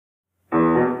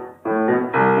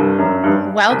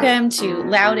Welcome to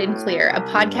Loud and Clear, a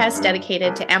podcast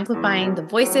dedicated to amplifying the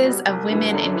voices of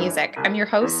women in music. I'm your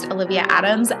host, Olivia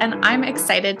Adams, and I'm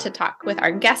excited to talk with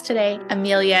our guest today,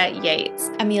 Amelia Yates.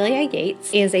 Amelia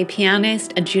Yates is a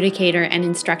pianist, adjudicator, and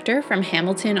instructor from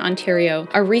Hamilton, Ontario.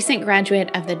 A recent graduate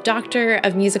of the Doctor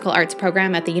of Musical Arts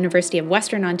program at the University of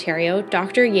Western Ontario,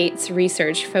 Dr. Yates'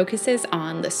 research focuses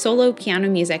on the solo piano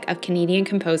music of Canadian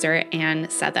composer Anne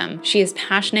Southam. She is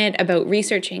passionate about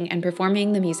researching and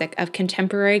performing the music of contemporary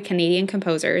Canadian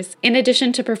composers. In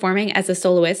addition to performing as a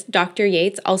soloist, Dr.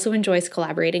 Yates also enjoys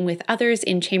collaborating with others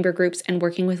in chamber groups and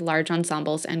working with large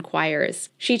ensembles and choirs.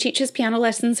 She teaches piano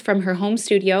lessons from her home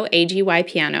studio, AGY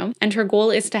Piano, and her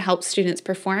goal is to help students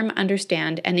perform,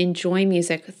 understand, and enjoy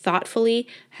music thoughtfully,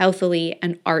 healthily,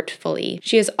 and artfully.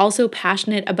 She is also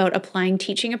passionate about applying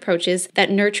teaching approaches that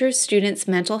nurture students'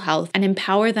 mental health and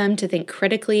empower them to think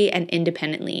critically and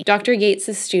independently. Dr.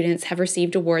 Yates' students have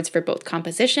received awards for both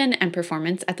composition and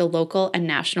performance at the local and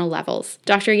national levels.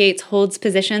 Dr. Yates holds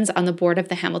positions on the board of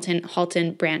the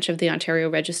Hamilton-Halton branch of the Ontario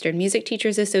Registered Music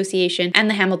Teachers Association and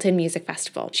the Hamilton Music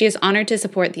Festival. She is honored to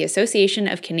support the Association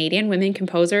of Canadian Women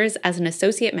Composers as an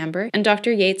associate member, and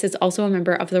Dr. Yates is also a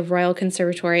member of the Royal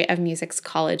Conservatory of Music's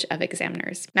College of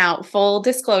Examiners. Now, full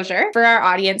disclosure for our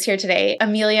audience here today,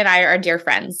 Amelia and I are dear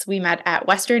friends. We met at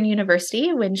Western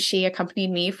University when she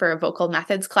accompanied me for a vocal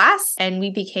methods class, and we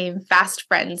became fast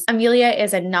friends. Amelia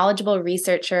is a knowledgeable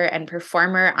researcher and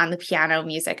performer on the piano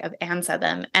music of Anne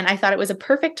Southam, and I thought it was a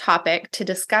perfect topic to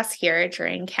discuss here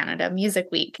during Canada Music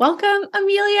Week. Welcome,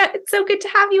 Amelia. It's so good to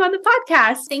have you on the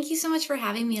podcast. Thank you so much for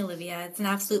having me, Olivia. It's an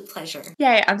absolute pleasure.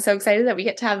 Yay, I'm so excited that we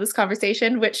get to have this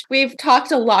conversation, which we've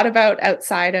talked a lot about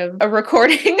outside of a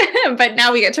recording, but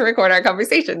now we get to record our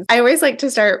conversations. I always like to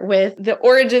start with the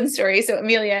origin story. So,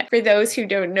 Amelia, for those who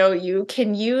don't know you,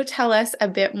 can you tell us a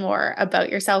bit more about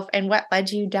yourself and what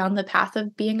led you down the path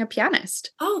of being a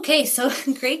pianist? Okay, so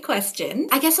great question.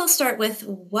 I guess I'll start with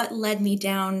what led me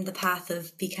down the path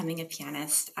of becoming a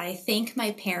pianist. I thank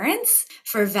my parents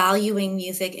for valuing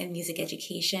music and music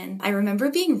education. I remember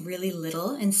being really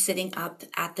little and sitting up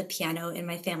at the piano in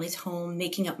my family's home,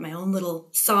 making up my own little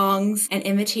songs and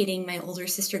imitating my older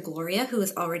sister Gloria, who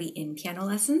was already in piano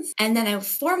lessons. And then I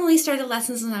formally started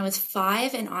lessons when I was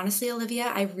 5. And honestly,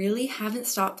 Olivia, I really haven't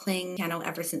stopped playing piano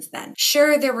ever since then.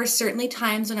 Sure, there were certainly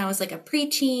times when I was like a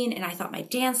preteen and I thought my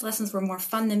dance lessons were more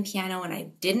fun than piano and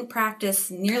I didn't practice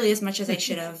nearly as much as I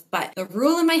should have. But the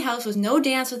rule in my house was no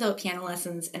dance without piano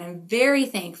lessons, and I'm very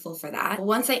thankful for that.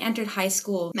 Once I entered high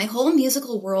school, my whole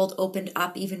musical world opened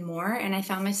up even more, and I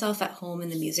found myself at home in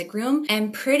the music room.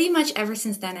 And pretty much ever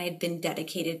since then, I had been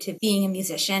dedicated to being a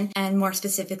musician, and more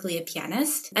specifically a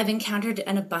pianist. I've encountered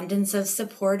an abundance of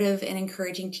supportive and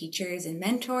encouraging teachers and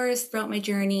mentors throughout my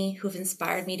journey who've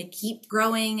inspired me to keep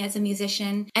growing as a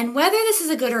musician. And whether this is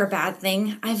a good or a bad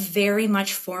thing, I've very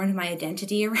much formed my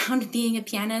identity around being a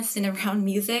pianist and around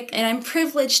music. And I'm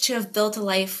privileged to have built a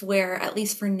life where, at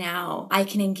least for now, I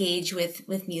can engage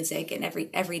with music and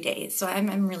every day. So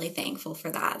I'm really thankful for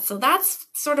that. So that's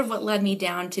sort of what led me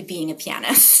down to being a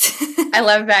pianist. I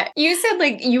love that. You said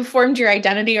like you formed your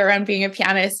identity around being a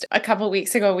pianist. A couple of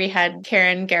weeks ago, we had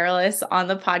Karen Garrellis on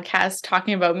the podcast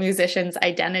talking about musicians'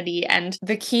 identity. And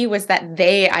the key was that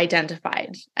they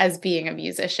identified as being a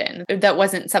musician. That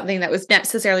wasn't something that was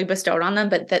necessarily bestowed on them,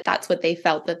 but that's what they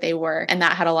felt that they were. And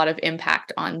that had a lot of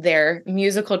impact on their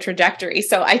musical trajectory.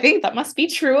 So I think that must be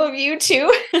true of you too.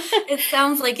 It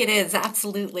sounds like it is.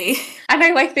 Absolutely. And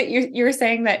I like that you were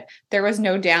saying that there was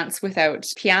no dance without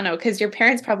piano, because your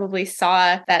parents probably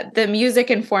saw that the music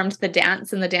informed the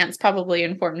dance and the dance probably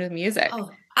informed the music.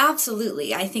 Oh,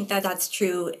 absolutely. I think that that's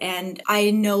true. And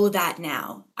I know that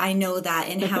now. I know that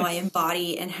in how I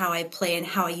embody and how I play and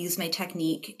how I use my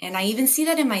technique. And I even see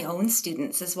that in my own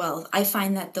students as well. I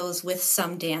find that those with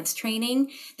some dance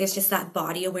training, there's just that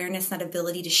body awareness, that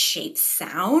ability to shape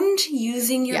sound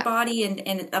using your body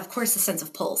and of course, the sense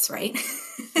of pulse, right?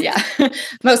 Yeah,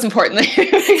 most importantly.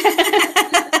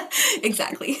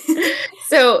 Exactly.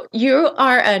 So you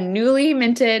are a newly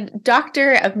minted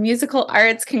Doctor of Musical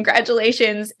Arts.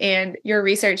 Congratulations. And your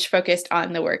research focused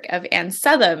on the work of Anne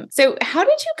Southam. So how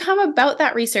did you come about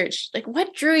that research? Like,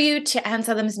 what drew you to Anne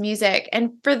Southam's music?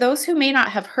 And for those who may not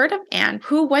have heard of Anne,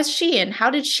 who was she and how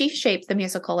did she shape the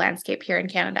musical landscape here in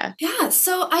Canada? Yeah,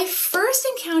 so I first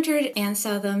encountered Anne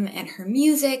Southam and her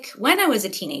music when I was a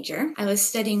teenager. I was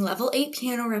studying level 8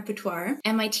 piano repertoire,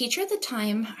 and my teacher at the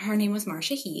time, her name was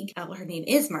Marcia Heeg. her name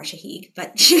is Marcia Heeg,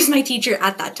 but she was my teacher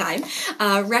at that time,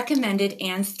 recommended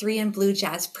Anne's 3 in Blue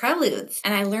Jazz Preludes,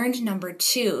 and I learned number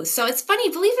 2. So it's funny,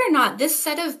 believe it or not, this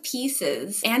set of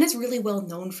pieces, Anne is really well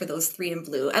known for those 3 in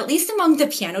Blue, at least among the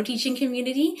piano teaching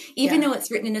community, even though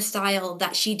it's written in a style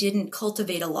that she didn't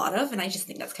cultivate a lot of, and I just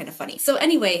think that's kind of funny. So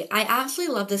anyway, I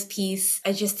absolutely love this piece.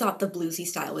 I just thought the bluesy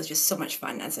style was just so much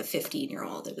fun as a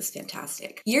 15-year-old. It was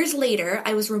fantastic. Years later,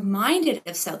 I was reminded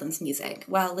of Southam's music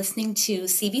while listening to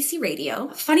CBC Radio.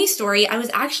 Funny story, I was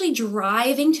actually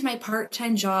driving to my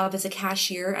part-time job as a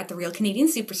cashier at the Real Canadian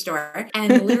Superstore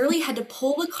and literally had to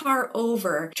pull the car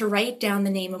over to write down the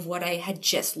name of what I had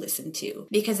just listened to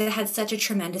because it had such a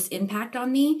tremendous impact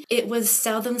on me. It was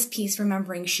Southam's piece,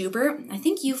 Remembering Schubert. I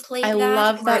think you've played that. I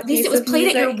love that. At least it was played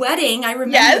at your wedding. I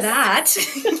remember that.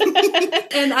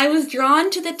 And I was drawn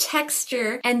to the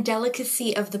texture and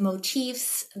delicacy of the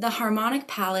motifs. The harmonic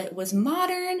palette was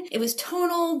modern. It was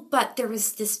tonal, but there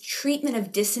was this treatment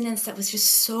of dissonance that was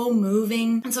just so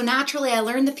moving. And so naturally, I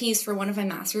learned the piece for one of my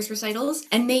master's recitals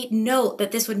and made note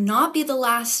that this would not be the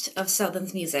last of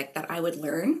Southam's music that I would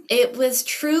learn. It was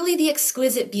truly the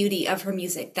exquisite beauty of her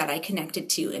music that I connected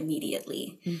to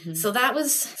immediately. So that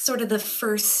was sort of the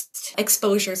first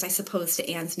exposures, I suppose, to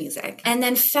Anne's music. And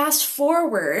then fast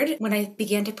forward when I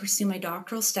began to pursue my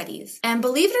doctoral studies. And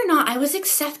believe it or not, I was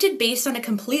accepted based on a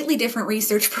completely different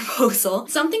research proposal,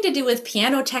 something to do with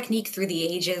piano technique through the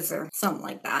ages or something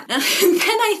like that. And then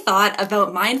I thought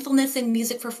about mindfulness in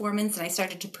music performance and I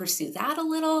started to pursue that a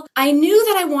little. I knew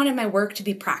that I wanted my work to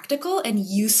be practical and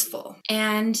useful.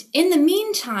 And in the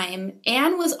meantime,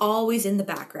 Anne was always in the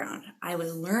background. I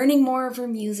was learning more of her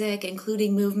music,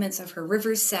 including movements of her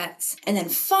river sets. And then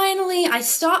finally, I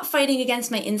stopped fighting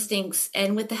against my instincts.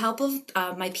 And with the help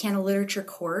of my piano literature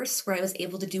course, where I was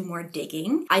able to do more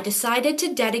digging, I decided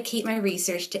to dedicate my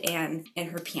research to Anne and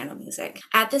her piano music.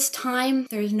 At this time,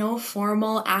 there's no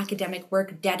formal academic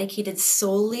work dedicated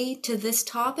solely to this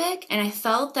topic. And I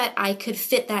felt that I could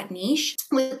fit that niche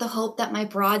with the hope that my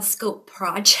broad scope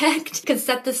project could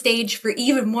set the stage for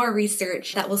even more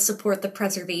research that will support the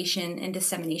preservation and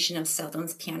dissemination of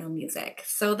Southam's piano music.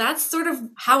 So that's sort of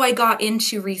how I got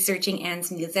into researching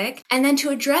Anne's music. And then to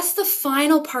address the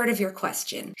final part of your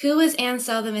question, who is Anne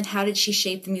Southam and how did she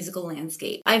shape the musical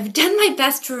landscape? I've done my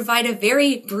best to provide a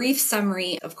very brief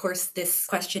summary. Of course, this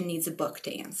question needs a book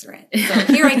to answer it.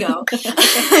 So here I go.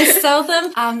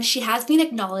 Southam, she has been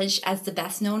acknowledged as the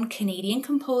best-known Canadian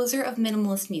composer of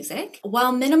minimalist music.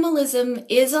 While minimalism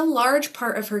is a large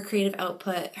part of her creative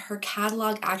output, her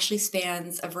catalog actually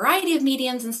spans a variety of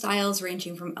mediums and styles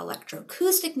ranging from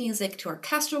electroacoustic music to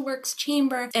orchestral works,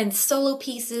 chamber, and solo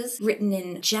pieces written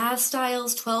in jazz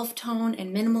styles, 12-tone,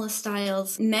 and minimalist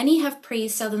styles. Many have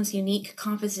praised Southam's unique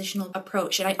compositional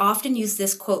approach, and I often use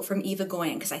this quote from Eva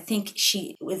Goyen because I think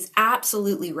she was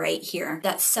absolutely right here,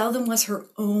 that Southam was her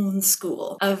own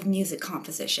school of music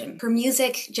composition. Her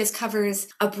music just covers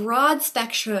a broad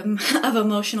spectrum of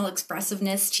emotional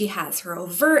expressiveness. She has her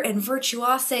overt and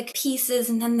virtuosic pieces,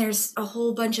 and then there's a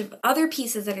whole bunch of other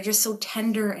pieces that are just so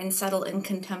tender and subtle and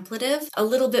contemplative. A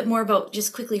little bit more about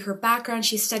just quickly her background.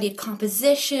 She studied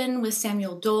composition with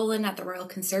Samuel Dolan at the Royal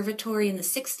Conservatory in the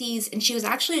 60s, and she was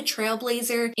actually a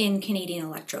trailblazer in Canadian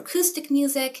electroacoustic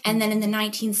music. And then in the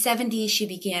 1970s, she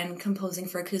began composing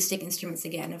for acoustic instruments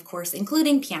again, of course,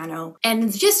 including piano.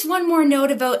 And just one more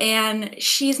note about Anne,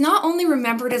 she's not only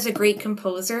remembered as a great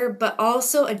composer, but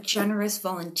also a generous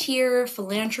volunteer,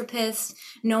 philanthropist,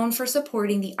 known for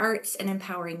supporting the arts and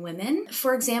empowering women.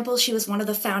 For example, she was one of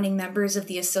the founding members of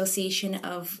the Association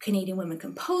of Canadian Women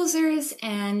Composers,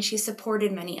 and she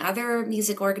supported many other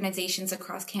music organizations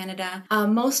across Canada.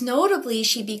 Most notably,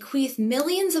 she bequeathed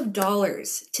millions of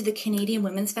dollars to the Canadian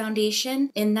Women's Foundation,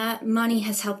 and that money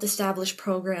has helped establish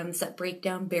programs that break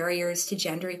down barriers to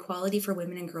gender equality for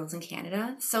women and girls in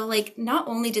Canada. So, not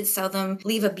only did Southam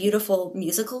leave a beautiful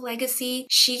musical legacy,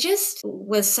 she just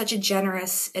was such a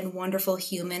generous and wonderful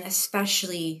human,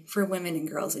 especially for women and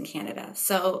girls in Canada.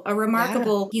 So a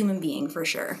remarkable human being for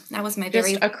sure. That was my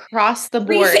very just across the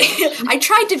board. I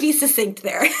tried to be succinct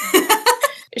there.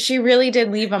 She really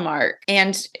did leave a mark.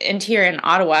 And here in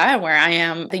Ottawa, where I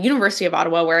am, the University of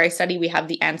Ottawa, where I study, we have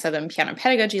the Anne Southam Piano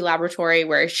Pedagogy Laboratory,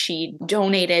 where she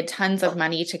donated tons of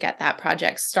money to get that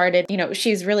project started.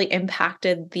 She's really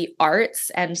impacted the arts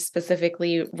and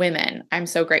specifically women. I'm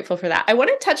so grateful for that. I want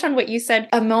to touch on what you said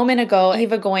a moment ago.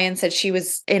 Eva Goyen said she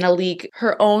was in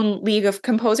her own league of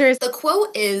composers. The quote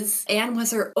is, Anne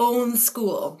was her own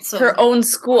school. So her own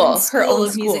school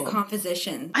of music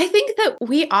composition. I think that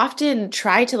we often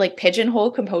try try to like pigeonhole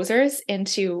composers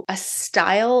into a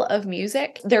style of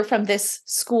music. They're from this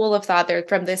school of thought, they're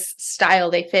from this style,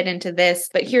 they fit into this,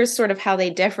 but here's sort of how they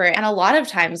differ. And a lot of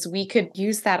times we could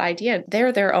use that idea.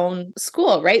 They're their own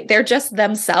school, right? They're just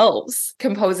themselves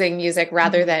composing music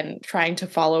rather than trying to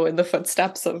follow in the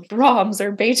footsteps of Brahms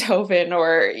or Beethoven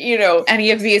or,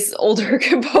 any of these older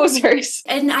composers.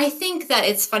 And I think that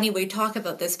it's funny we talk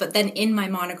about this, but then in my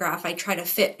monograph, I try to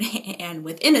fit Anne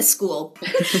within a school.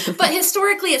 But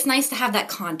historically, it's nice to have that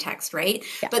context, right?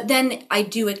 Yeah. But then I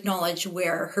do acknowledge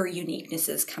where her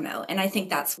uniquenesses come out. And I think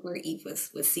that's where Eve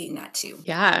was seeing that too.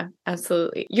 Yeah,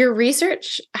 absolutely. Your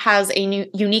research has a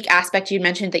unique aspect. You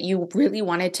mentioned that you really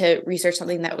wanted to research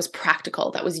something that was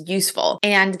practical, that was useful.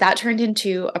 And that turned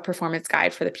into a performance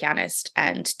guide for the pianist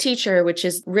and teacher, which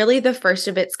is really the first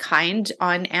of its kind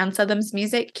on Anne Southam's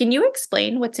music. Can you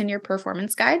explain what's in your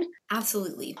performance guide?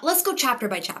 Absolutely. Let's go chapter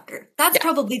by chapter. That's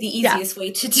probably the easiest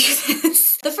way to do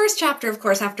this. The first chapter, of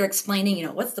course, after explaining,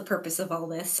 what's the purpose of all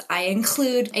this, I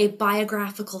include a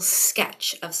biographical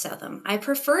sketch of Southam. I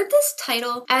preferred this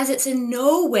title as it's in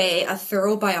no way a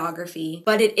thorough biography,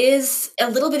 but it is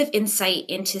a little bit of insight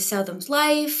into Southam's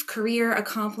life, career,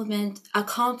 accomplishments,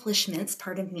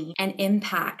 and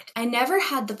impact. I never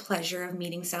had the pleasure of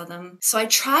meeting Southam, so I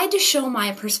tried to show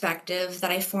my perspective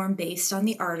that I formed based on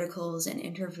the articles and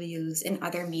interviews in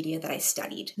other media that I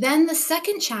studied. Then the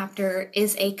second chapter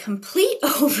is a complete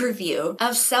overview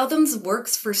of Southam's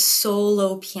works for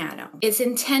solo piano. It's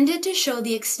intended to show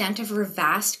the extent of her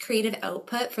vast creative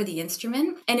output for the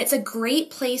instrument, and it's a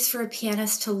great place for a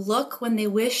pianist to look when they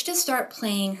wish to start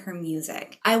playing her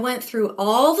music. I went through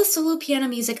all the solo piano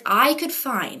music I could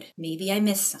find, maybe I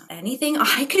missed some, anything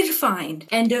I could find,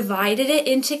 and divided it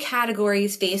into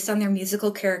categories based on their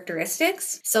musical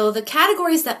characteristics. So the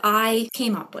categories that I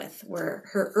came up with were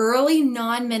her early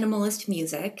non-minimalist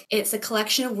music. It's a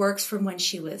collection of works from when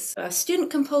she was a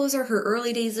student composer, her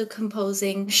early days of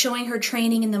composing, showing her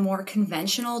training in the more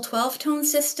conventional 12-tone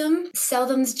system.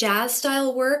 Southam's jazz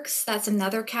style works, that's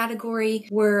another category,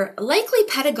 were likely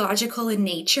pedagogical in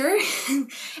nature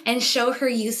and show her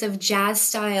use of jazz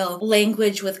style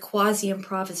language with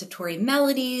quasi-improvisatory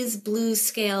melodies, blues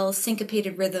scales,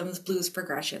 syncopated rhythms, blues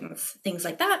progressions, things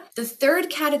like that. The third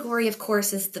category, of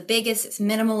course, is the biggest. It's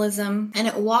minimalism, and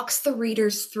it walks the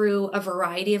readers through a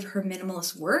variety of her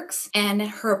minimalist works and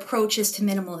her approaches to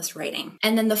minimalist writing.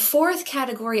 And then the fourth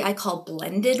category I call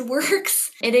blended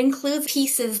works. It includes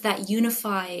pieces that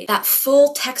unify that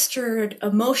full textured,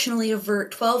 emotionally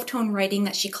overt 12-tone writing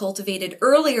that she cultivated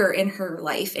earlier in her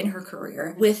life, in her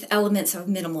career, with elements of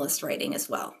minimalist writing as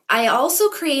well. I also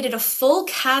created a full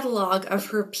catalog of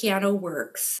her piano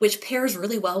works, which pairs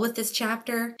really well with this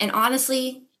chapter. And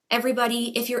honestly,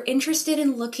 everybody, if you're interested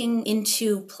in looking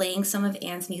into playing some of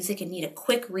Anne's music and need a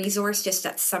quick resource just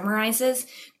that summarizes,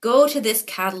 go to this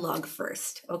catalog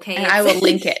first, okay? And I will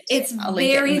link it. It's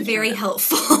very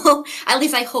helpful. At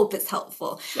least I hope it's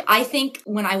helpful. Yeah. I think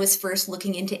when I was first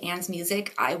looking into Anne's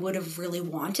music, I would have really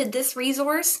wanted this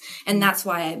resource, and that's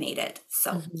why I made it.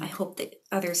 So I hope that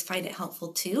others find it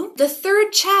helpful too. The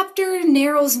third chapter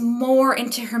narrows more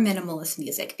into her minimalist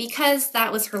music because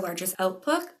that was her largest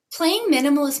output. Playing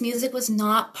minimalist music was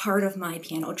not part of my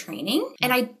piano training,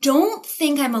 and I don't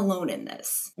think I'm alone in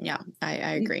this. Yeah, I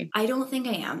agree. I don't think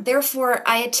I am. Therefore,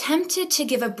 I attempted to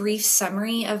give a brief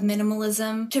summary of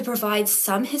minimalism to provide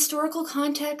some historical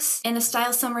context and a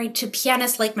style summary to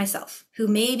pianists like myself, who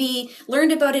maybe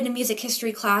learned about it in music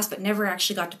history class, but never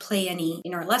actually got to play any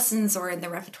in our lessons or in the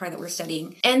repertoire that we're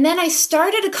studying. And then I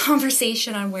started a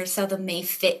conversation on where Southam may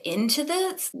fit into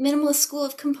the minimalist school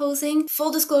of composing.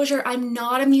 Full disclosure, I'm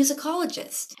not a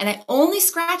musicologist, and I only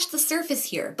scratched the surface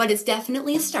here, but it's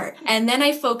definitely a start. And then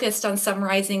I focused on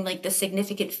summarizing like the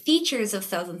significant features of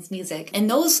Southam's music, and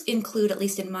those include, at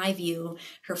least in my view,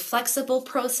 her flexible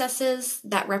processes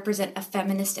that represent a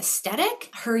feminist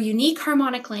aesthetic, her unique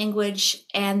harmonic language,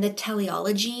 and the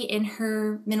teleology in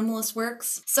her minimalist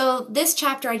works. So this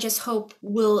chapter, I just hope,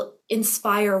 will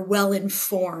inspire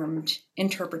well-informed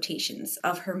interpretations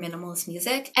of her minimalist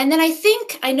music. And then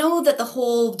I know that the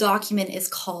whole document is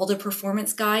called a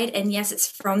performance guide, and yes, it's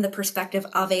from the perspective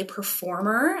of a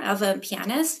performer, of a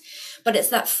pianist, but it's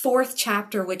that fourth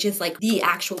chapter, which is like the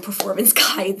actual performance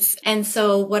guides. And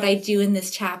so what I do in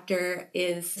this chapter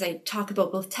is I talk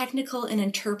about both technical and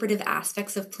interpretive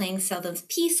aspects of playing Southam's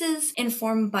pieces,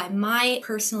 informed by my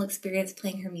personal experience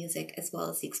playing her music, as well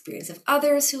as the experience of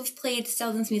others who have played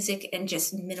Southam's music and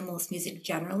just minimalist music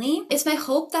generally. It's my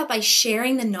hope that by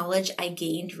sharing the knowledge I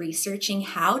gained researching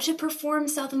how to perform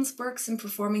Southam's works and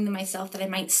performing them myself, that I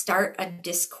might start a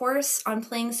discourse on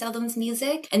playing Southam's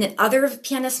music, and then other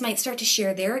pianists might start to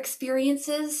share their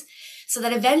experiences. so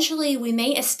that eventually we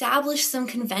may establish some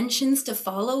conventions to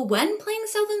follow when playing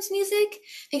Southam's music,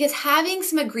 because having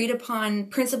some agreed upon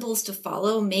principles to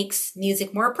follow makes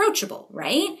music more approachable,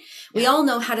 right? Yeah. We all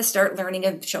know how to start learning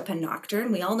a Chopin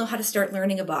nocturne. We all know how to start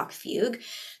learning a Bach fugue.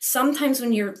 Sometimes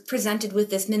when you're presented with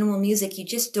this minimal music, you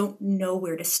just don't know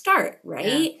where to start,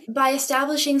 right? Yeah. By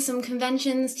establishing some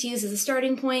conventions to use as a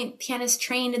starting point, pianists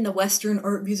trained in the Western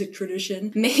art music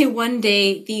tradition may one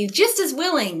day be just as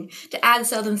willing to add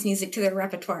Southam's music to their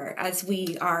repertoire as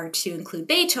we are to include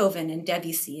Beethoven and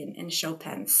Debussy and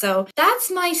Chopin. So that's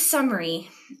my summary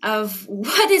of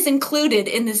what is included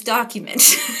in this document.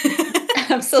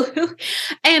 Absolutely.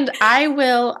 And I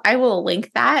will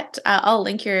link that. I'll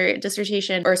link your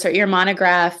dissertation your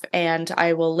monograph, and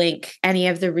I will link any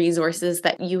of the resources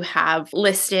that you have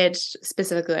listed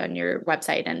specifically on your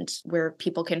website and where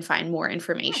people can find more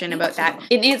information about that.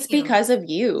 And it's because of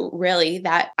you, really,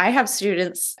 that I have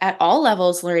students at all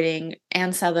levels learning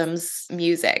Anne Southam's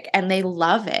music, and they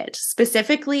love it.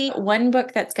 Specifically, one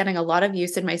book that's getting a lot of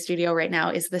use in my studio right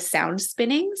now is the Sound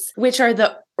Spinnings, which are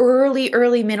the early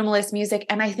minimalist music.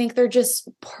 And I think they're just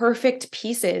perfect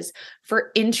pieces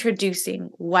for introducing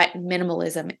what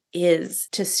minimalism is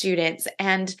to students.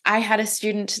 And I had a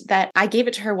student that I gave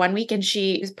it to her one week, and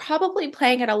she was probably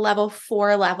playing at a level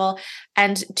 4 level.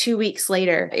 And 2 weeks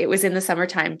later, it was in the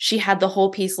summertime, she had the whole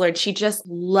piece learned. She just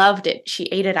loved it. She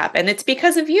ate it up. And it's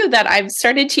because of you that I've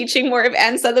started teaching more of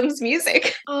Anne Southam's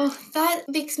music. Oh, that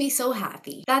makes me so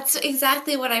happy. That's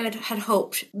exactly what I had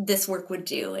hoped this work would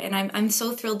do. And I'm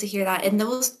so thrilled to hear that. And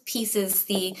those pieces,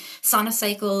 the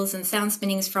sonocycles and sound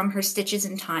spinnings from her Stitches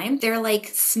in Time, they're like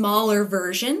smaller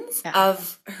versions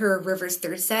of her Rivers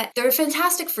third set. They're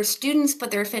fantastic for students,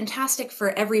 but they're fantastic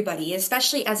for everybody,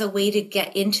 especially as a way to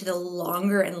get into the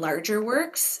longer and larger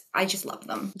works. I just love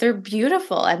them. They're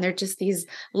beautiful, and they're just these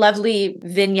lovely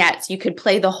vignettes. You could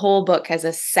play the whole book as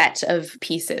a set of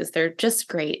pieces. They're just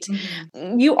great.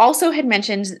 Mm-hmm. You also had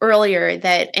mentioned earlier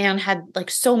that Anne had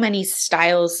like so many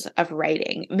styles of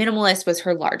writing. Minimalist was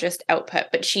her largest output,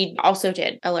 but she also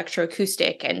did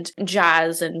electroacoustic and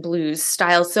jazz and blues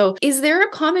styles. So is there a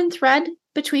common thread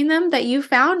between them that you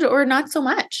found, or not so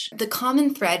much? The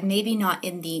common thread, maybe not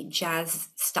in the jazz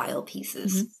style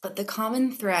pieces, but the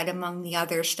common thread among the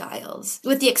other styles,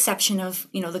 with the exception of,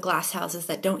 the glass houses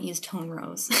that don't use tone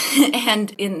rows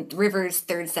and in Rivers'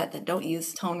 third set that don't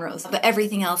use tone rows, but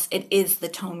everything else, it is the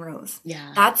tone rows.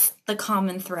 Yeah. That's the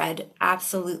common thread.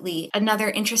 Absolutely. Another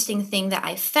interesting thing that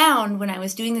I found when I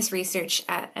was doing this research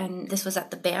and this was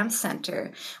at the Banff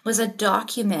Center, was a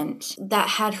document that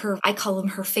had I call them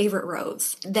her favorite rows.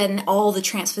 Then all the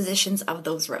transpositions of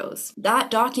those rows.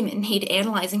 That document made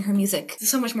analyzing her music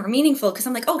so much more meaningful, because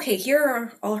I'm like, okay, here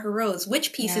are all her rows.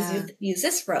 Which pieces use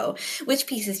this row? Which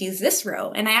pieces use this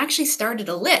row? And I actually started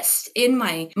a list in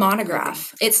my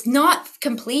monograph. It's not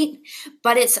complete,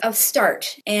 but it's a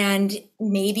start. And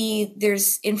maybe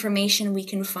there's information we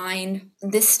can find.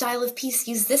 This style of piece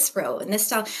use this row, and this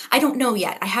style. I don't know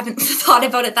yet. I haven't thought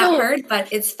about it that hard,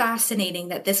 but it's fascinating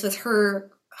that this was her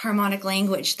harmonic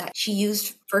language that she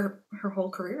used for her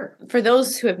whole career. For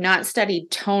those who have not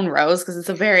studied tone rows, because it's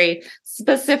a very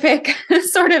specific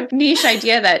sort of niche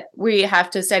idea that we have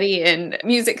to study in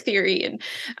music theory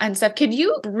and stuff, could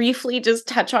you briefly just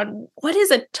touch on what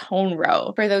is a tone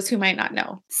row for those who might not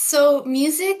know? So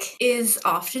music is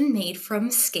often made from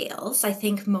scales. I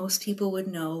think most people would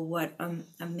know what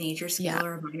a major scale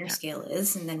or a minor scale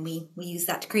is, and then we use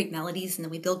that to create melodies, and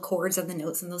then we build chords of the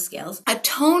notes in those scales. A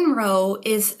tone row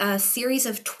is a series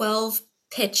of 12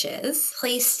 pitches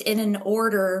placed in an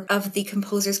order of the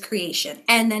composer's creation.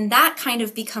 And then that kind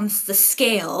of becomes the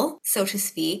scale, so to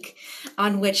speak,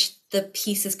 on which the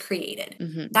piece is created.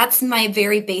 Mm-hmm. That's my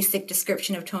very basic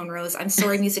description of tone rows. I'm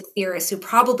sorry, music theorists who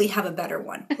probably have a better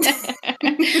one.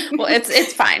 Well,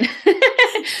 it's fine.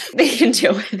 They can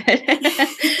deal with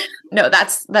it. No,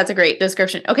 that's a great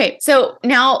description. Okay, so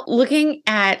now looking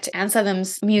at Anne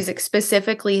Southam's music,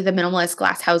 specifically the minimalist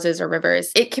glass houses or Rivers,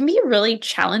 it can be really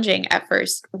challenging at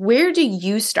first. Where do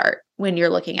you start when you're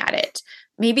looking at it?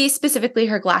 Maybe specifically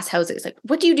her glass houses. Like,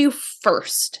 what do you do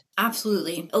first?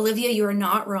 Absolutely. Olivia, you are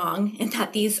not wrong in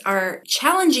that these are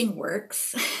challenging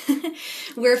works.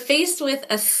 We're faced with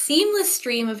a seamless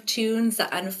stream of tunes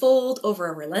that unfold over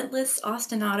a relentless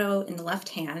ostinato in the left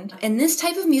hand. And this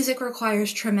type of music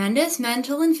requires tremendous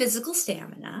mental and physical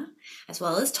stamina, as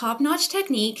well as top-notch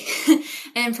technique,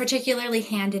 and particularly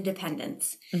hand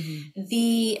independence. Mm-hmm.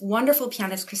 The wonderful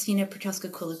pianist Christina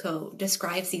Piotrowska-Kuliko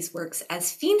describes these works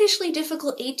as fiendishly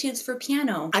difficult etudes for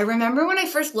piano. I remember when I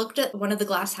first looked at one of the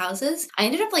glass houses. I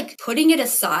ended up like putting it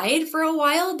aside for a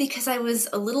while because I was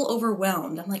a little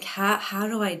overwhelmed. I'm like, how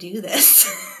do I do this?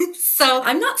 So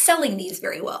I'm not selling these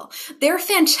very well. They're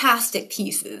fantastic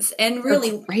pieces. And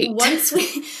really,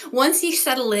 once you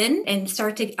settle in and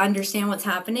start to understand what's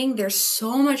happening, they're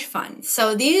so much fun.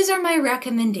 So these are my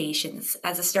recommendations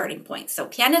as a starting point. So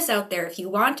pianists out there, if you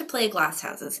want to play glass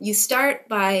houses, you start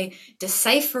by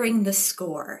deciphering the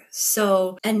score.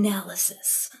 So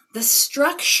analysis. The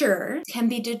structure can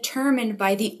be determined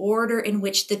by the order in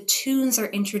which the tunes are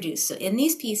introduced. So in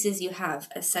these pieces, you have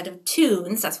a set of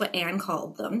tunes. That's what Anne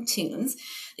called them, tunes,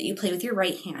 that you play with your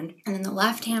right hand. And then the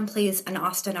left hand plays an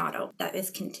ostinato that is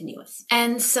continuous.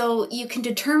 And so you can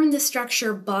determine the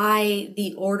structure by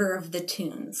the order of the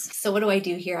tunes. So what do I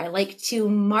do here? I like to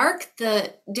mark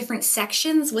the different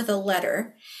sections with a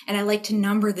letter, and I like to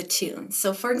number the tunes.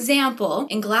 So for example,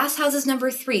 in Glass Houses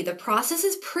number 3, the process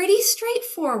is pretty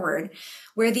straightforward,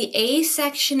 where the A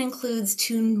section includes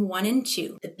tune 1 and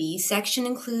 2. The B section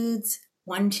includes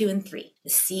 1, 2, and 3. The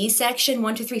C section,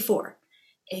 1, 2, 3, 4,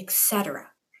 etc.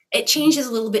 It changes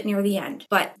a little bit near the end,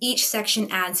 but each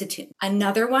section adds a tune.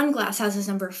 Another one, Glass Houses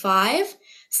number 5,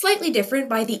 slightly different.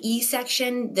 By the E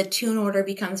section, the tune order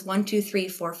becomes 1, 2, 3,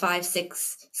 4, 5,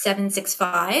 6, 7, 6,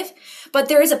 5, but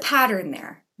there is a pattern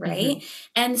there. Right? Mm-hmm.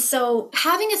 And so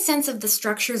having a sense of the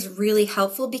structure is really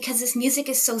helpful because this music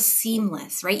is so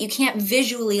seamless, right? You can't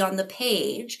visually on the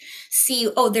page see,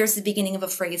 oh, there's the beginning of a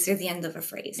phrase, there's the end of a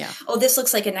phrase. Yeah. Oh, this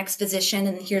looks like an exposition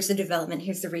and here's the development,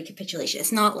 here's the recapitulation.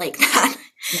 It's not like that.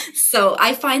 Yeah. So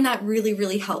I find that really,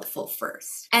 really helpful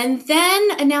first. And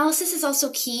then analysis is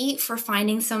also key for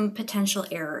finding some potential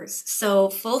errors. So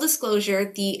full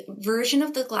disclosure, the version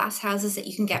of the Glass Houses that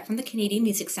you can get from the Canadian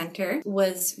Music Centre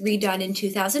was redone in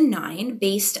 2009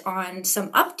 based on some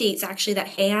updates actually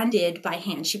that Anne did by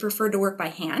hand. She preferred to work by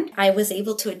hand. I was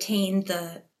able to attain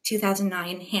the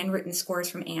 2009 handwritten scores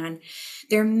from Anne.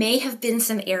 There may have been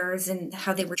some errors in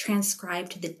how they were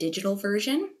transcribed to the digital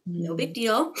version. No big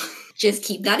deal. Just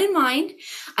keep that in mind.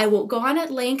 I won't go on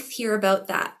at length here about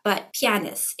that. But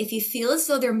pianists, if you feel as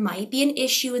though there might be an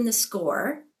issue in the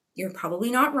score, you're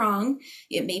probably not wrong.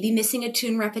 It may be missing a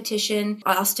tune repetition.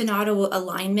 Ostinato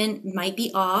alignment might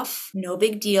be off. No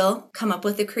big deal. Come up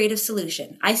with a creative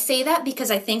solution. I say that because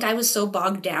I think I was so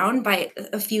bogged down by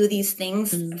a few of these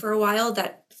things for a while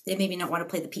that they maybe not want to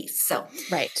play the piece. So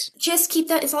just keep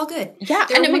that. It's all good. Yeah.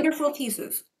 They're wonderful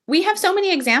pieces. We have so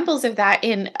many examples of that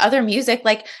in other music,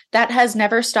 like that has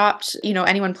never stopped,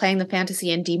 anyone playing the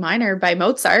Fantasy in D minor by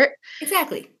Mozart.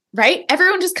 Exactly. Right?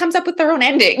 Everyone just comes up with their own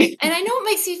ending. And I know it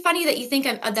makes you funny that you think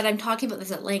that I'm talking about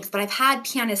this at length, but I've had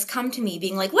pianists come to me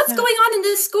being like, what's going on in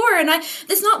this score? And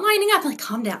it's not lining up. I'm like,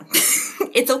 calm down.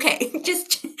 It's okay.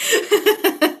 Just,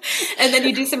 and then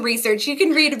you do some research. You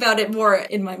can read about it more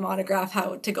in my monograph,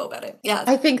 how to go about it. Yeah.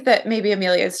 I think that maybe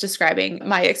Amelia is describing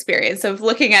my experience of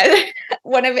looking at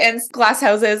one of Anne's Glass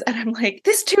Houses and I'm like,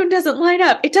 this tune doesn't line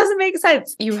up. It doesn't make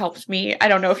sense. You helped me. I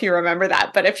don't know if you remember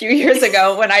that, but a few years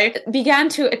ago when I began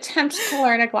to attempt to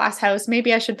learn a glass house,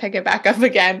 maybe I should pick it back up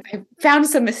again. I found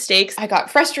some mistakes. I got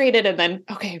frustrated and then,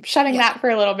 shutting that for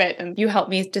a little bit. And you helped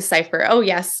me decipher, oh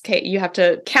yes, Kate, you have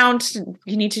to count.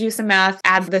 You need to do some math,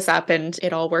 add this up and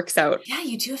it all works out. Yeah,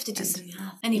 you do have to do some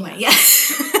math. Anyway,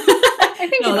 yes. I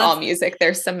think in all music,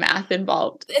 there's some math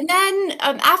involved. And then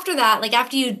after that,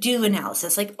 after you do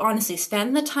analysis, honestly,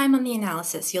 spend the time on the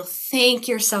analysis. You'll thank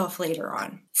yourself later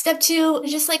on. Step 2,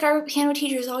 just like our piano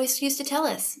teachers always used to tell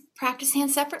us, practice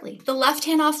hands separately. The left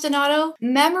hand ostinato,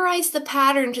 memorize the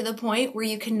pattern to the point where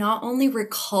you can not only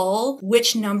recall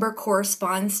which number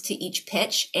corresponds to each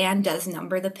pitch and does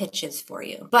number the pitches for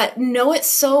you, but know it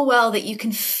so well that you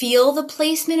can feel the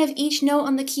placement of each note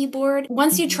on the keyboard.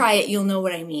 Once you try it, you'll know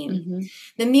what I mean. Mm-hmm.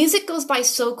 The music goes by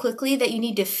so quickly that you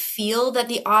need to feel that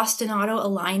the ostinato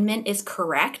alignment is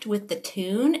correct with the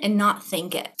tune and not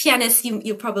think it. Pianists,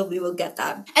 you probably will get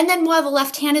that. And then while the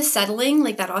left hand is settling,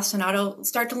 like that ostinato,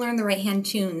 start to learn the right hand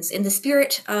tunes in the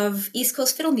spirit of East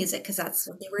Coast fiddle music, because that's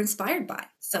what they were inspired by.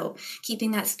 So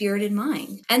keeping that spirit in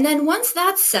mind. And then once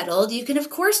that's settled, you can of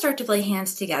course start to play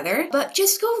hands together, but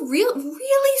just go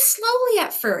really slowly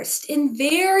at first in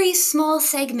very small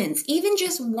segments, even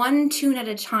just one tune at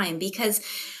a time, because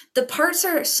the parts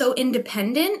are so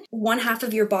independent. One half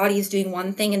of your body is doing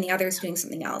one thing and the other is doing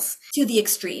something else to the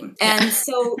extreme. And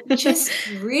so just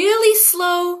really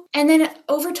slow. And then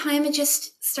over time, it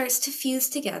just starts to fuse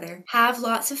together. Have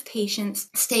lots of patience.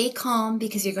 Stay calm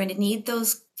because you're going to need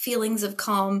those feelings of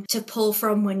calm to pull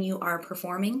from when you are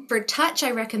performing. For touch,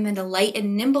 I recommend a light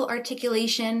and nimble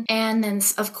articulation, and then,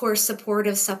 of course,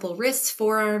 supportive, supple wrists,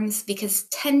 forearms, because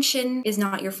tension is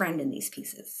not your friend in these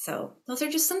pieces. So those are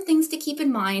just some things to keep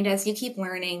in mind as you keep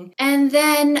learning. And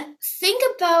then think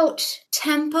about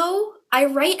tempo. I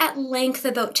write at length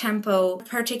about tempo,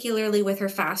 particularly with her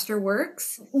faster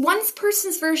works. One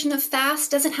person's version of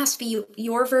fast doesn't have to be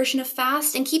your version of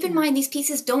fast. And keep in mind, these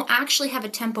pieces don't actually have a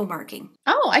tempo marking.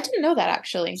 Oh, I didn't know that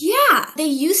actually. Yeah, they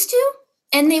used to.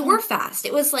 And they were fast.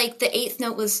 It was like the eighth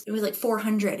note was like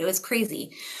 400. It was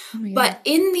crazy. But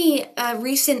in the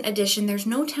recent edition, there's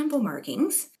no tempo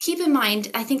markings. Keep in mind,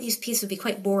 I think these pieces would be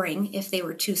quite boring if they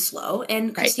were too slow.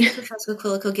 And Christina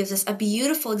Petrescu-Quilico gives us a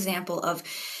beautiful example of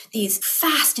these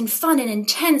fast and fun and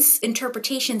intense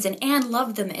interpretations, and Anne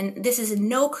loved them. And this is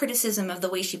no criticism of the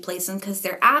way she plays them, because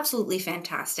they're absolutely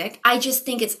fantastic. I just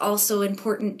think it's also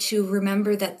important to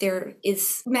remember that there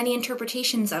is many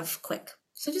interpretations of quick.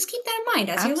 So just keep that in mind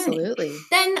as you're learning. Absolutely.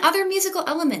 Then other musical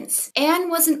elements. Anne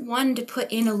wasn't one to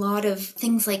put in a lot of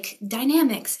things like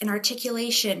dynamics and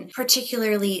articulation,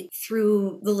 particularly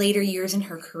through the later years in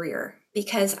her career.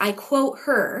 Because I quote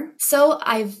her, "So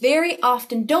I very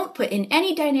often don't put in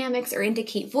any dynamics or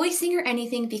indicate voicing or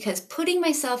anything, because putting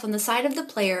myself on the side of the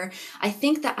player, I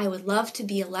think that I would love to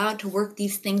be allowed to work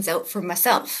these things out for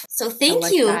myself." So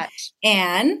thank you,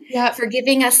 Anne, for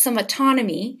giving us some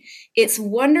autonomy. It's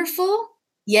wonderful,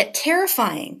 yet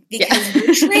terrifying, because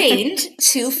we're trained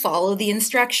to follow the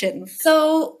instructions.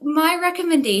 So my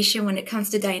recommendation when it comes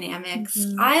to dynamics,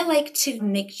 I like to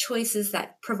make choices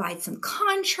that provide some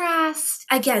contrast.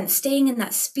 Again, staying in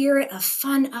that spirit of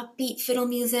fun, upbeat fiddle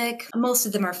music. Most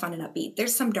of them are fun and upbeat.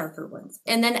 There's some darker ones.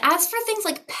 And then as for things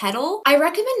like pedal, I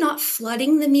recommend not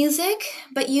flooding the music,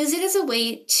 but use it as a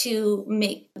way to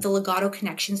make the legato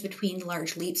connections between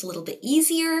large leaps a little bit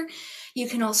easier. You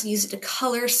can also use it to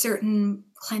color certain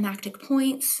climactic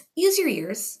points. Use your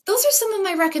ears. Those are some of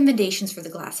my recommendations for the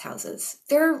glass houses.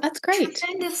 That's great.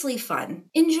 Tremendously fun.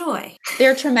 Enjoy.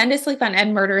 They're tremendously fun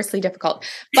and murderously difficult.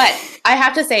 But I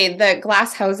have to say, the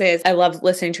glass houses, I love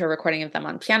listening to a recording of them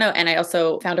on piano. And I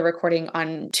also found a recording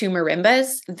on 2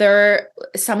 marimbas. They're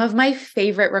some of my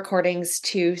favorite recordings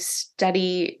to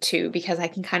study to, because I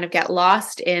can kind of get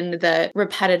lost in the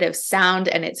repetitive sound,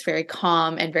 and it's very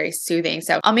calm and very soothing.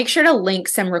 So I'll make sure to link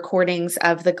some recordings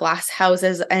of the glass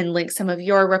houses and link some of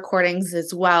your recordings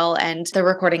as well, and the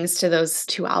recordings to those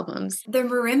 2 albums. The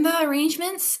marimba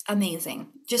arrangements, amazing.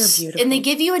 Just they're beautiful. And they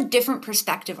give you a different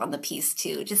perspective on the piece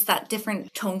too. Just that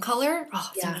different tone color.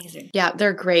 Oh, it's amazing. Yeah,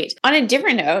 they're great. On a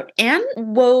different note, Anne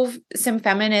wove some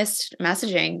feminist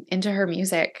messaging into her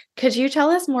music. Could you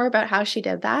tell us more about how she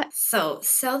did that? So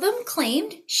Southam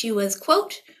claimed she was,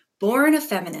 quote, born a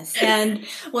feminist, and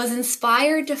was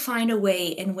inspired to find a way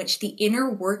in which the inner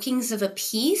workings of a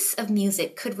piece of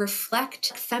music could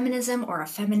reflect feminism or a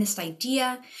feminist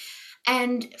idea,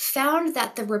 and found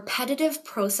that the repetitive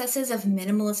processes of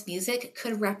minimalist music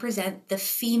could represent the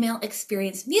female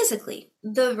experience musically.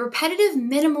 The repetitive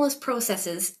minimalist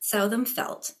processes, Southam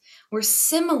felt, were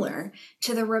similar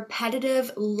to the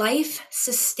repetitive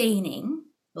life-sustaining,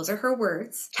 those are her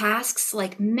words, tasks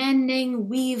like mending,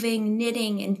 weaving,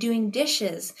 knitting, and doing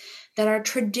dishes that are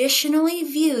traditionally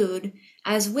viewed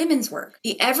as women's work.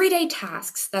 The everyday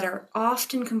tasks that are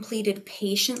often completed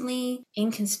patiently,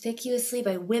 inconspicuously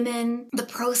by women. The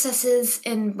processes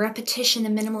and repetition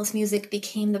in minimalist music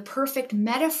became the perfect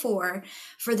metaphor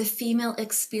for the female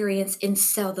experience in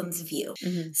Southam's view.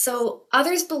 So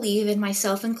others believe, and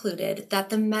myself included, that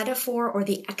the metaphor or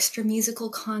the extra musical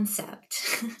concept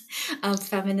of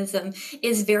feminism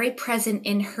is very present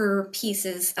in her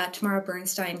pieces. Tamara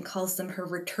Bernstein calls them her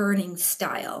returning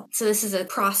style. So this is a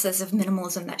process of minimalism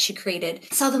that she created.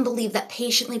 Southam believed that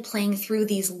patiently playing through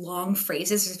these long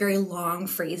phrases, these very long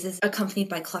phrases accompanied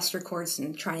by cluster chords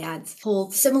and triads,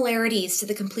 hold similarities to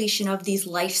the completion of these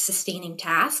life-sustaining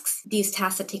tasks, these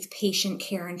tasks that take patient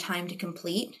care and time to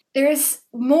complete. There's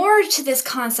more to this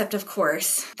concept, of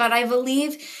course, but I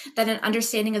believe that an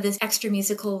understanding of this extra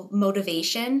musical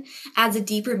motivation adds a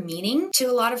deeper meaning to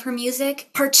a lot of her music,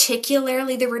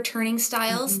 particularly the returning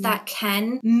styles that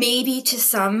can maybe to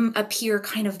some appear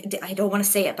kind of, I don't want to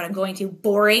say it, but I'm going to,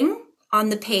 boring on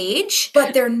the page,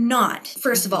 but they're not.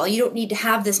 First of all, you don't need to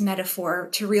have this metaphor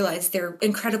to realize they're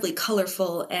incredibly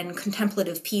colorful and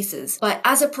contemplative pieces. But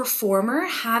as a performer,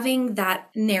 having that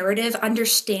narrative,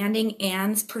 understanding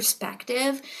Anne's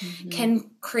perspective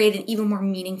can create an even more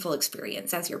meaningful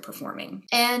experience as you're performing.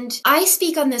 And I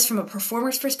speak on this from a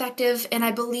performer's perspective, and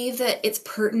I believe that it's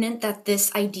pertinent that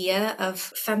this idea of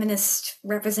feminist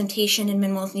representation in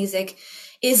minimalist music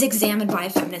is examined by a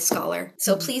feminist scholar.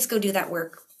 So please go do that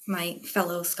work. my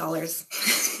fellow scholars.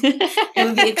 It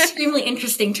would be extremely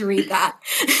interesting to read that.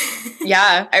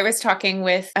 Yeah, I was talking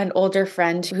with an older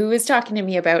friend who was talking to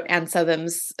me about Anne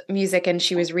Southam's music, and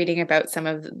she was reading about some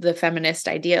of the feminist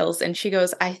ideals. And she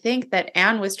goes, I think that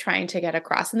Anne was trying to get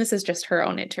across, and this is just her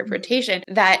own interpretation,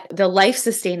 that the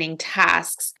life-sustaining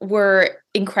tasks were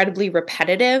incredibly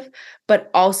repetitive,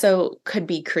 but also could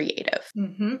be creative.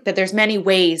 That there's many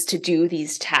ways to do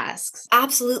these tasks.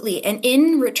 Absolutely. And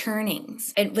in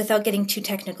returnings, and without getting too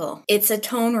technical, it's a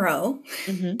tone row.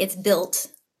 It's built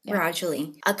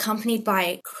gradually, accompanied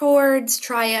by chords,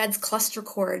 triads, cluster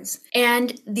chords.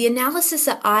 And the analysis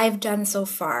that I've done so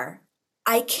far,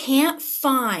 I can't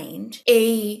find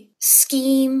a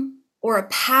scheme or a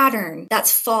pattern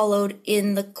that's followed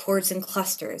in the chords and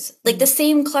clusters. Like the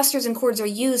same clusters and chords are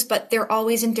used, but they're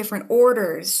always in different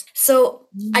orders. So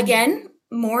again,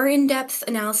 more in-depth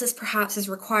analysis perhaps is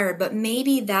required, but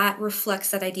maybe that reflects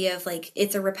that idea of like,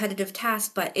 it's a repetitive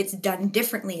task, but it's done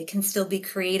differently. It can still be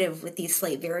creative with these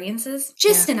slight variances.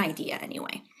 Just an idea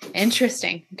anyway.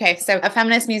 Interesting. Okay. So a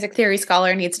feminist music theory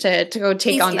scholar needs to go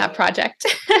take on that project.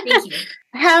 Thank you.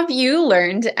 Have you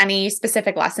learned any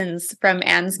specific lessons from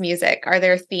Anne's music? Are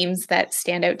there themes that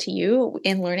stand out to you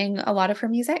in learning a lot of her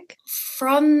music?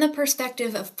 From the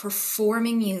perspective of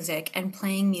performing music and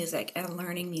playing music and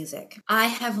learning music, I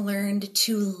have learned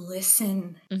to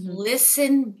listen,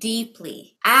 listen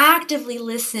deeply, actively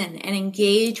listen and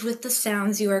engage with the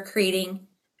sounds you are creating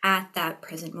at that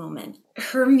present moment.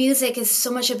 Her music is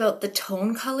so much about the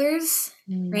tone colors,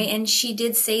 right? And she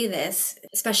did say this,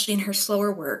 especially in her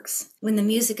slower works. When the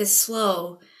music is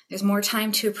slow, there's more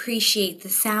time to appreciate the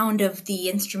sound of the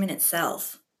instrument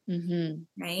itself.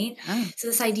 Right? So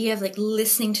this idea of like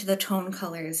listening to the tone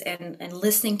colors and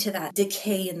listening to that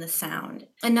decay in the sound.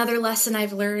 Another lesson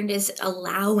I've learned is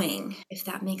allowing, if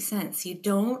that makes sense. You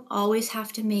don't always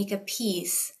have to make a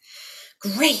piece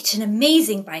great and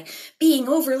amazing by being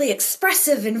overly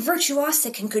expressive and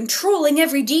virtuosic and controlling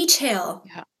every detail.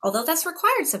 Although that's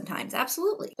required sometimes,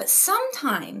 absolutely. But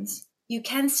sometimes you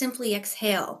can simply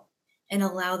exhale and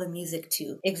allow the music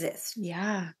to exist.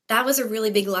 That was a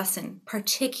really big lesson,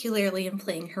 particularly in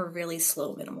playing her really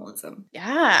slow minimalism.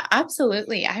 Yeah,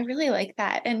 absolutely. I really like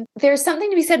that. And there's something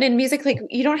to be said in music, like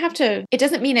you don't have to, it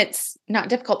doesn't mean it's not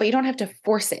difficult, but you don't have to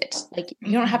force it. Like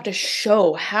you don't have to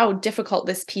show how difficult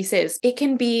this piece is. It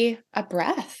can be a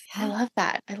breath. I love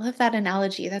that. I love that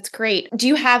analogy. That's great. Do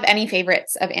you have any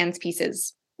favorites of Anne's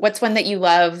pieces? What's one that you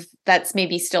love that's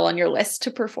maybe still on your list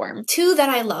to perform? Two that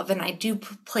I love, and I do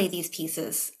play these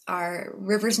pieces, are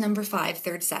Rivers No. 5,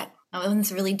 third set. That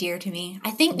one's really dear to me.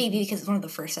 I think maybe because it's one of the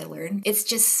first I learned. It's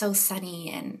just so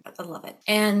sunny and I love it.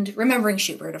 And Remembering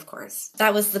Schubert, of course.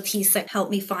 That was the piece that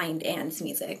helped me find Anne's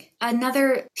music.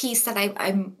 Another piece that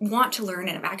I want to learn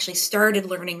and I've actually started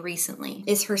learning recently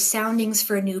is her Soundings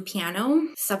for a New Piano,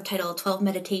 subtitled 12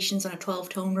 Meditations on a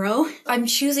 12-Tone Row. I'm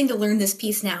choosing to learn this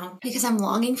piece now because I'm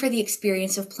longing for the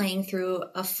experience of playing through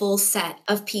a full set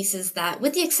of pieces that,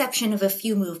 with the exception of a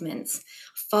few movements,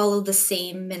 follow the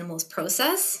same minimalist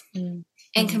process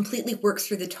and completely work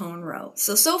through the tone row.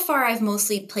 So far I've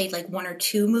mostly played like one or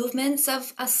two movements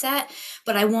of a set,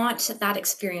 but I want that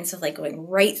experience of like going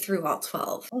right through all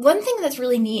 12. One thing that's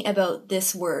really neat about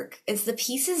this work is the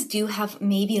pieces do have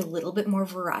maybe a little bit more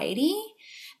variety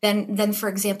than, for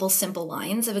example, simple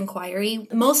lines of inquiry.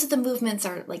 Most of the movements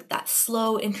are like that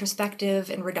slow, introspective,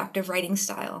 and reductive writing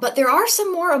style. But there are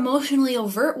some more emotionally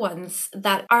overt ones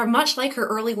that are much like her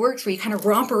early works where you kind of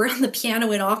romp around the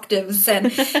piano in octaves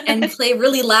and play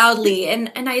really loudly. And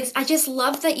I just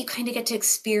love that you kind of get to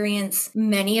experience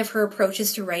many of her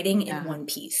approaches to writing in one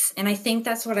piece. And I think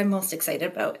that's what I'm most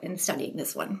excited about in studying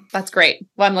this one. That's great.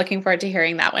 Well, I'm looking forward to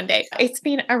hearing that one day. It's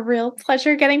been a real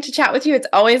pleasure getting to chat with you. It's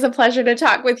always a pleasure to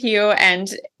talk with you. And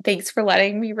thanks for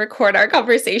letting me record our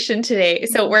conversation today.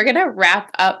 So we're going to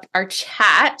wrap up our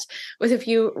chat with a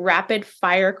few rapid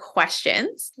fire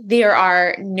questions. There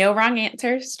are no wrong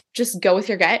answers. Just go with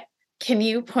your gut. Can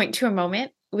you point to a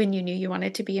moment when you knew you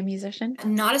wanted to be a musician?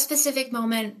 Not a specific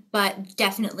moment, but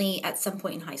definitely at some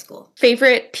point in high school.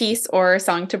 Favorite piece or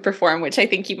song to perform, which I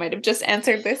think you might have just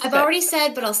answered this. I've already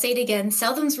said, but I'll say it again.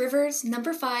 Southam's Rivers, No.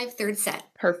 5, third set.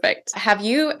 Perfect. Have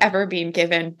you ever been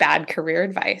given bad career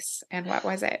advice? And what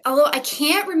was it? Although I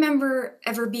can't remember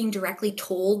ever being directly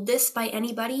told this by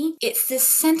anybody, it's this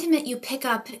sentiment you pick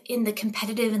up in the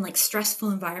competitive and like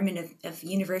stressful environment of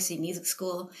university music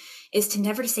school is to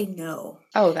never to say no.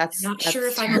 Oh, that's not sure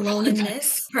if I'm alone in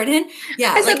this. Pardon?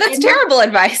 Yeah. I said that's terrible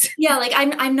advice. Yeah, like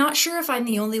I'm not sure if I'm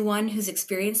the only one who's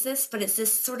experienced this, but it's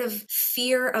this sort of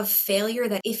fear of failure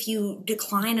that if you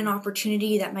decline an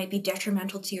opportunity that might be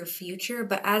detrimental to your future,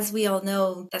 but as we all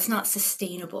know, that's not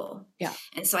sustainable. Yeah.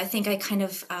 And so I think I kind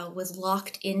of was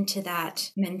locked into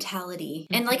that mentality.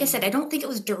 And like I said, I don't think it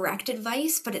was direct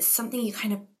advice, but it's something you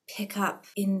kind of pick up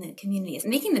in the community. It's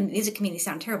making the music community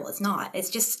sound terrible. It's not. It's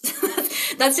just,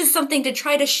 that's just something to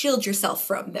try to shield yourself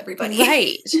from everybody.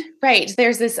 Right.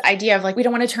 There's this idea of like, we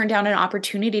don't want to turn down an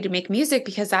opportunity to make music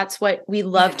because that's what we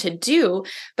love to do.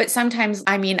 But sometimes,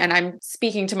 I mean, and I'm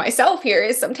speaking to myself here,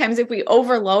 is sometimes if we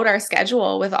overload our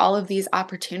schedule with all of these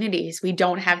opportunities, we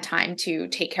don't have time to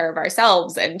take care of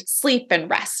ourselves and sleep and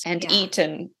rest and eat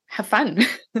and have fun.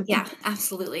 Yeah,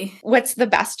 absolutely. What's the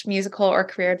best musical or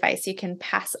career advice you can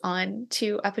pass on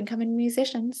to up and coming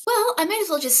musicians? Well, I might as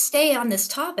well just stay on this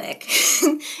topic.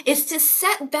 Is to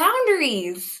set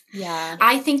boundaries. Yeah.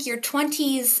 I think your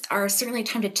 20s are certainly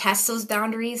time to test those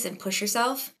boundaries and push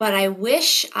yourself. But I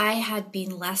wish I had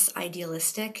been less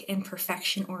idealistic and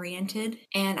perfection oriented.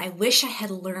 And I wish I had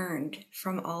learned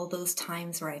from all those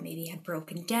times where I maybe had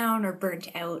broken down or burnt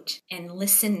out and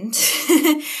listened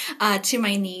to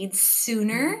my needs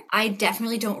sooner. I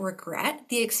definitely don't regret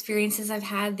the experiences I've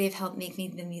had. They've helped make me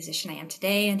the musician I am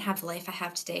today and have the life I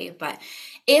have today. But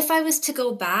if I was to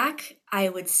go back, I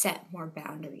would set more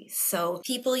boundaries. So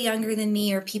people younger than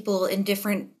me or people in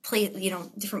different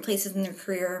places in their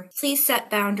career, please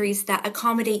set boundaries that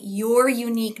accommodate your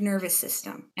unique nervous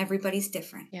system. Everybody's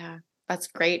different. Yeah. That's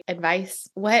great advice.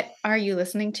 What are you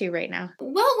listening to right now?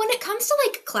 Well, when it comes to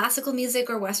like classical music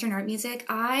or Western art music,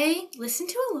 I listen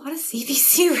to a lot of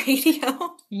CBC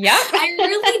radio. Yep. I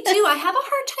really do. I have a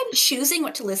hard time choosing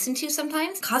what to listen to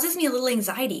sometimes. It causes me a little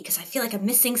anxiety because I feel like I'm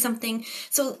missing something.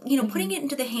 So, putting it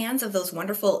into the hands of those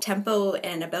wonderful tempo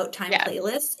and about time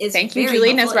playlists is Thank you, very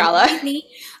Julie helpful. Nasrallah.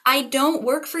 I don't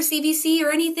work for CBC or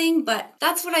anything, but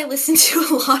that's what I listen to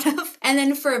a lot of. And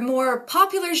then for more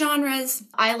popular genres,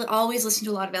 I always listen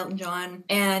to a lot of Elton John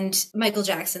and Michael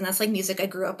Jackson. That's like music I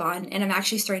grew up on. And I'm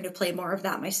actually starting to play more of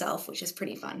that myself, which is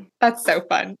pretty fun. That's so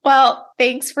fun. Well,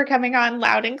 thanks for coming on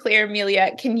Loud and Clear,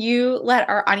 Amelia. Can you let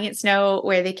our audience know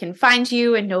where they can find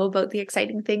you and know about the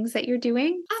exciting things that you're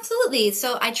doing? Absolutely.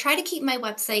 So I try to keep my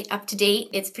website up to date.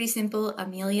 It's pretty simple,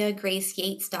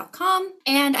 ameliagraceyates.com.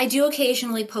 And I do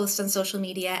occasionally post on social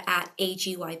media at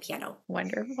AGY Piano.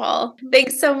 Wonderful.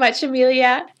 Thanks so much,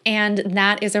 Amelia. And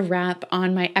that is a wrap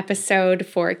on my episode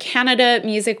for Canada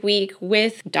Music Week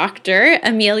with Dr.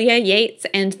 Amelia Yates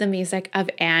and the music of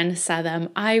Anne Southam.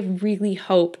 I really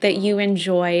hope that you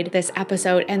enjoyed this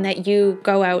episode and that you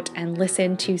go out and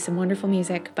listen to some wonderful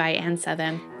music by Anne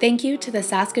Southam. Thank you to the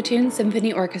Saskatoon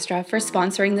Symphony Orchestra for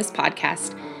sponsoring this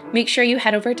podcast. Make sure you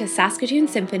head over to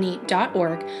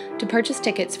saskatoonsymphony.org to purchase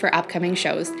tickets for upcoming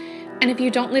shows. And if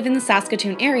you don't live in the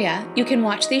Saskatoon area, you can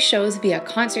watch these shows via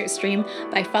concert stream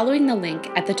by following the link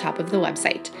at the top of the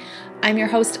website. I'm your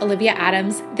host, Olivia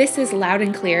Adams. This is Loud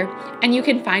and Clear, and you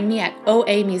can find me at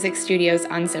OA Music Studios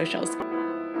on socials.